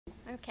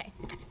Okay.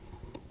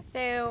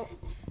 So,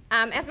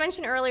 as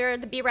mentioned earlier,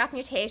 the BRAF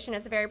mutation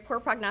is a very poor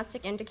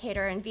prognostic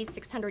indicator, and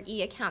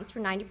V600E accounts for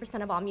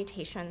 90% of all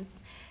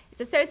mutations.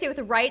 It's associated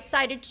with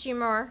right-sided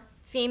tumor,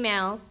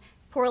 females,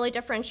 poorly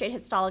differentiated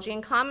histology,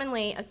 and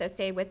commonly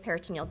associated with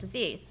peritoneal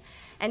disease.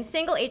 And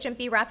single-agent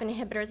BRAF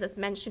inhibitors, as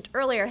mentioned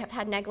earlier, have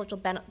had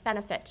negligible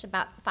benefit to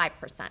about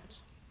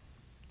 5%.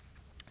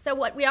 So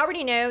what we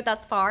already know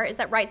thus far is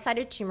that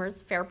right-sided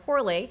tumors fare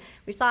poorly.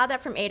 We saw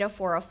that from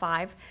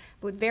 80405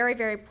 with very,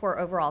 very poor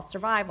overall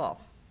survival.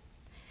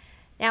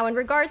 Now, in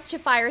regards to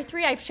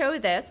FIRE3, I've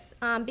showed this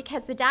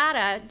because the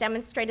data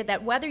demonstrated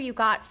that whether you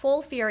got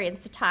FOLFIRI and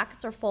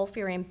Cetux or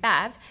FOLFIRI and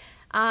Bev,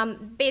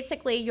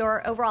 basically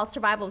your overall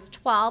survival was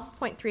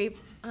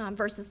 12.3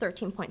 versus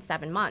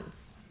 13.7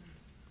 months.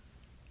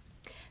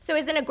 So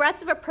is an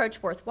aggressive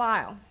approach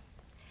worthwhile?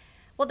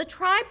 Well, the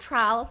TRIBE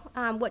trial,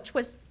 which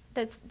was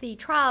the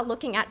trial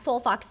looking at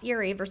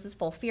FOLFOXIRI versus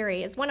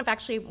FOLFIRI, is one of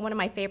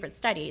my favorite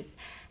studies,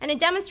 and it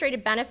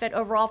demonstrated benefit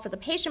overall for the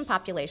patient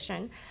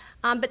population,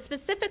 but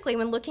specifically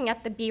when looking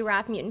at the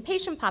BRAF mutant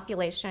patient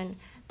population,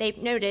 they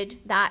noted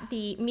that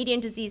the median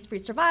disease-free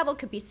survival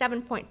could be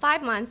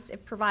 7.5 months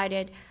if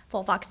provided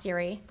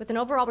FOLFOXIRI, with an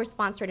overall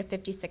response rate of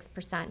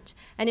 56%,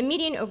 and a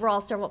median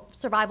overall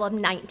survival of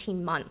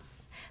 19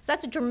 months. So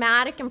that's a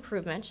dramatic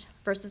improvement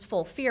versus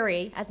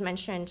FOLFIRI, as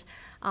mentioned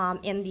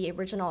in the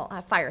original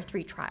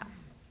FIRE3 trial.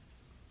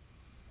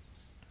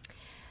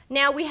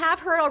 Now, we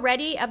have heard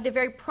already of the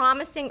very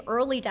promising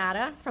early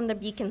data from the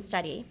BEACON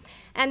study.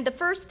 And the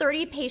first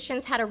 30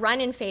 patients had a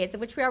run-in phase,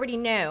 of which we already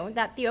know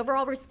that the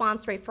overall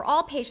response rate for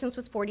all patients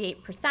was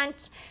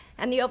 48%,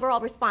 and the overall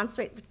response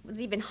rate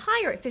was even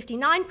higher at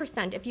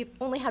 59% if you've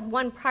only had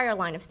one prior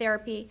line of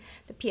therapy.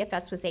 The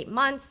PFS was 8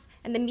 months,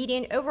 and the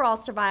median overall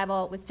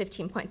survival was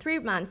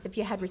 15.3 months if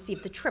you had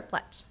received the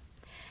triplet.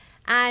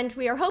 And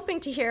we are hoping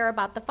to hear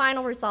about the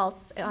final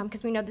results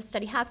because we know the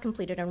study has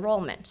completed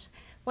enrollment.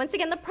 Once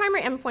again, the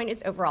primary endpoint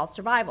is overall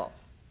survival.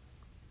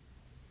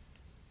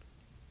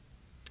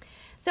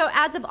 So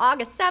as of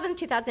August 7,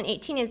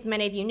 2018, as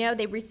many of you know,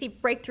 they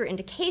received breakthrough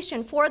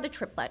indication for the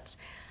triplet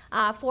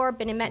for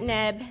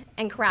Imedex,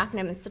 encorafenib,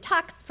 and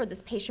Cetux for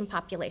this patient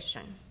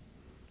population.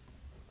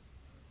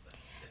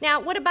 Now,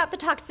 what about the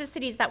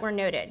toxicities that were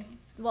noted?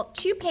 Well,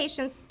 2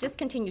 patients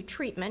discontinued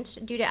treatment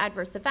due to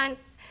adverse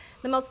events.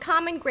 The most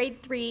common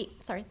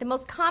the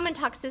most common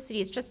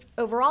toxicity is just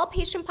overall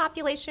patient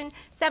population.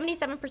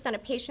 77%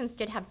 of patients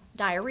did have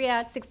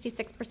diarrhea,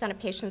 66% of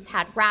patients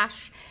had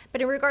rash.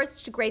 But in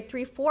regards to grade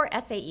 3/4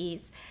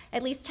 SAEs,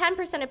 at least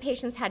 10% of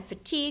patients had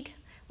fatigue.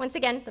 Once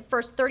again, the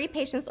first 30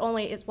 patients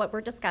only is what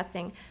we're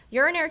discussing.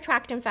 Urinary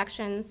tract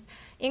infections,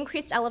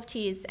 increased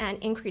LFTs, and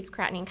increased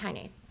creatinine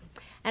kinase.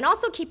 And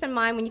also keep in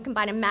mind, when you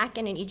combine a MEK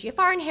and an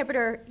EGFR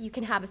inhibitor, you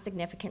can have a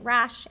significant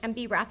rash, and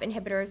BRAF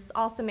inhibitors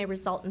also may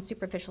result in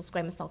superficial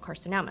squamous cell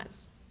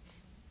carcinomas.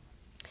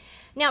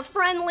 Now,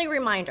 friendly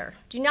reminder,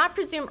 do not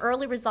presume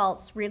early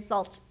results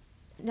result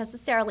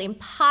necessarily in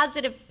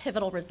positive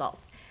pivotal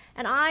results.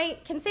 And I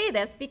can say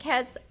this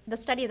because the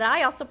study that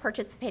I also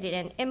participated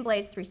in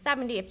IMblaze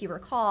 370, if you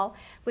recall,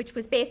 which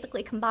was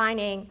basically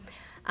combining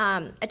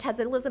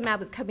atezolizumab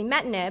with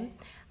cobimetinib,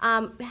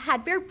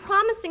 had very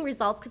promising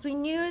results because we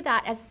knew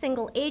that as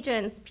single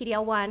agents,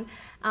 PD-L1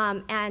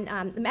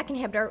 and the MEK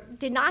inhibitor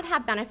did not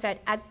have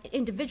benefit as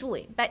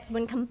individually. But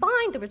when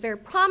combined, there was very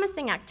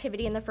promising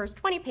activity in the first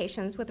 20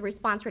 patients with a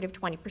response rate of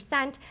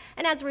 20%.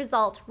 And as a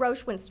result,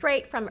 Roche went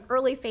straight from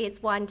early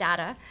phase 1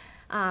 data,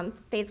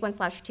 phase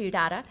 1/2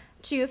 data,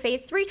 to a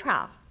phase 3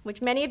 trial,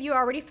 which many of you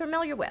are already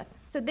familiar with.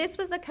 So this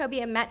was the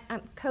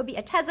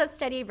Cobi-Atezo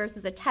study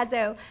versus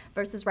Atezo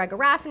versus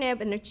regorafenib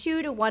in a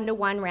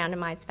 2-to-1-to-1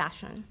 randomized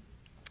fashion.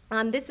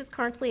 This has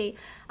currently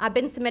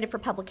been submitted for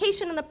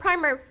publication, and the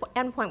primary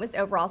endpoint was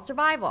overall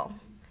survival.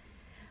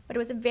 But it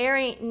was a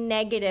very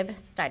negative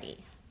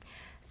study.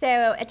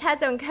 So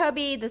Atezo and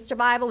Cobi, the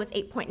survival was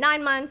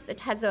 8.9 months,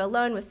 Atezo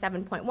alone was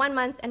 7.1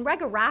 months, and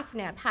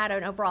regorafenib had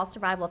an overall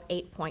survival of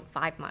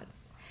 8.5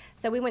 months.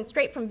 So we went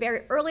straight from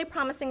very early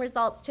promising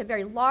results to a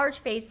very large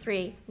phase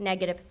 3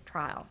 negative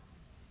trial.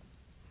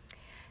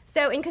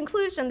 So in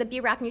conclusion, the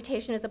BRAF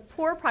mutation is a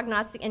poor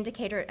prognostic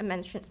indicator,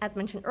 as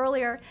mentioned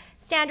earlier.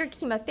 Standard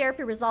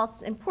chemotherapy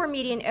results in poor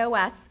median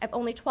OS of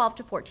only 12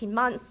 to 14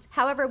 months.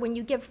 However, when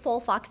you give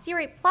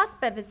FOLFOXIRI plus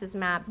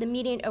bevacizumab, the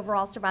median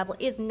overall survival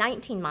is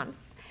 19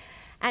 months,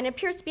 and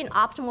appears to be an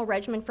optimal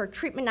regimen for a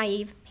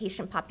treatment-naive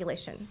patient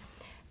population.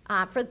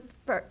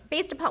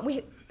 Based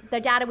upon the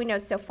data we know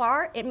so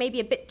far, it may be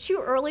a bit too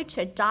early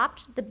to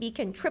adopt the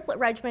BEACON triplet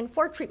regimen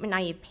for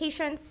treatment-naive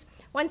patients.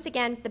 Once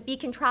again, the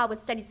BEACON trial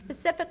was studied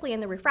specifically in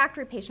the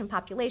refractory patient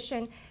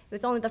population. It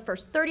was only the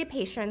first 30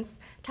 patients.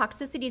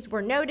 Toxicities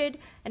were noted,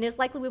 and it is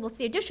likely we will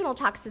see additional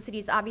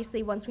toxicities,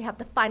 obviously, once we have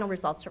the final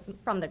results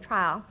from the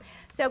trial.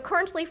 So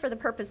currently, for the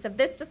purpose of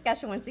this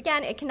discussion, once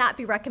again, it cannot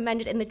be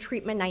recommended in the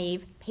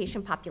treatment-naive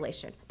patient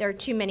population. There are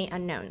too many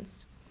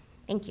unknowns.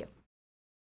 Thank you.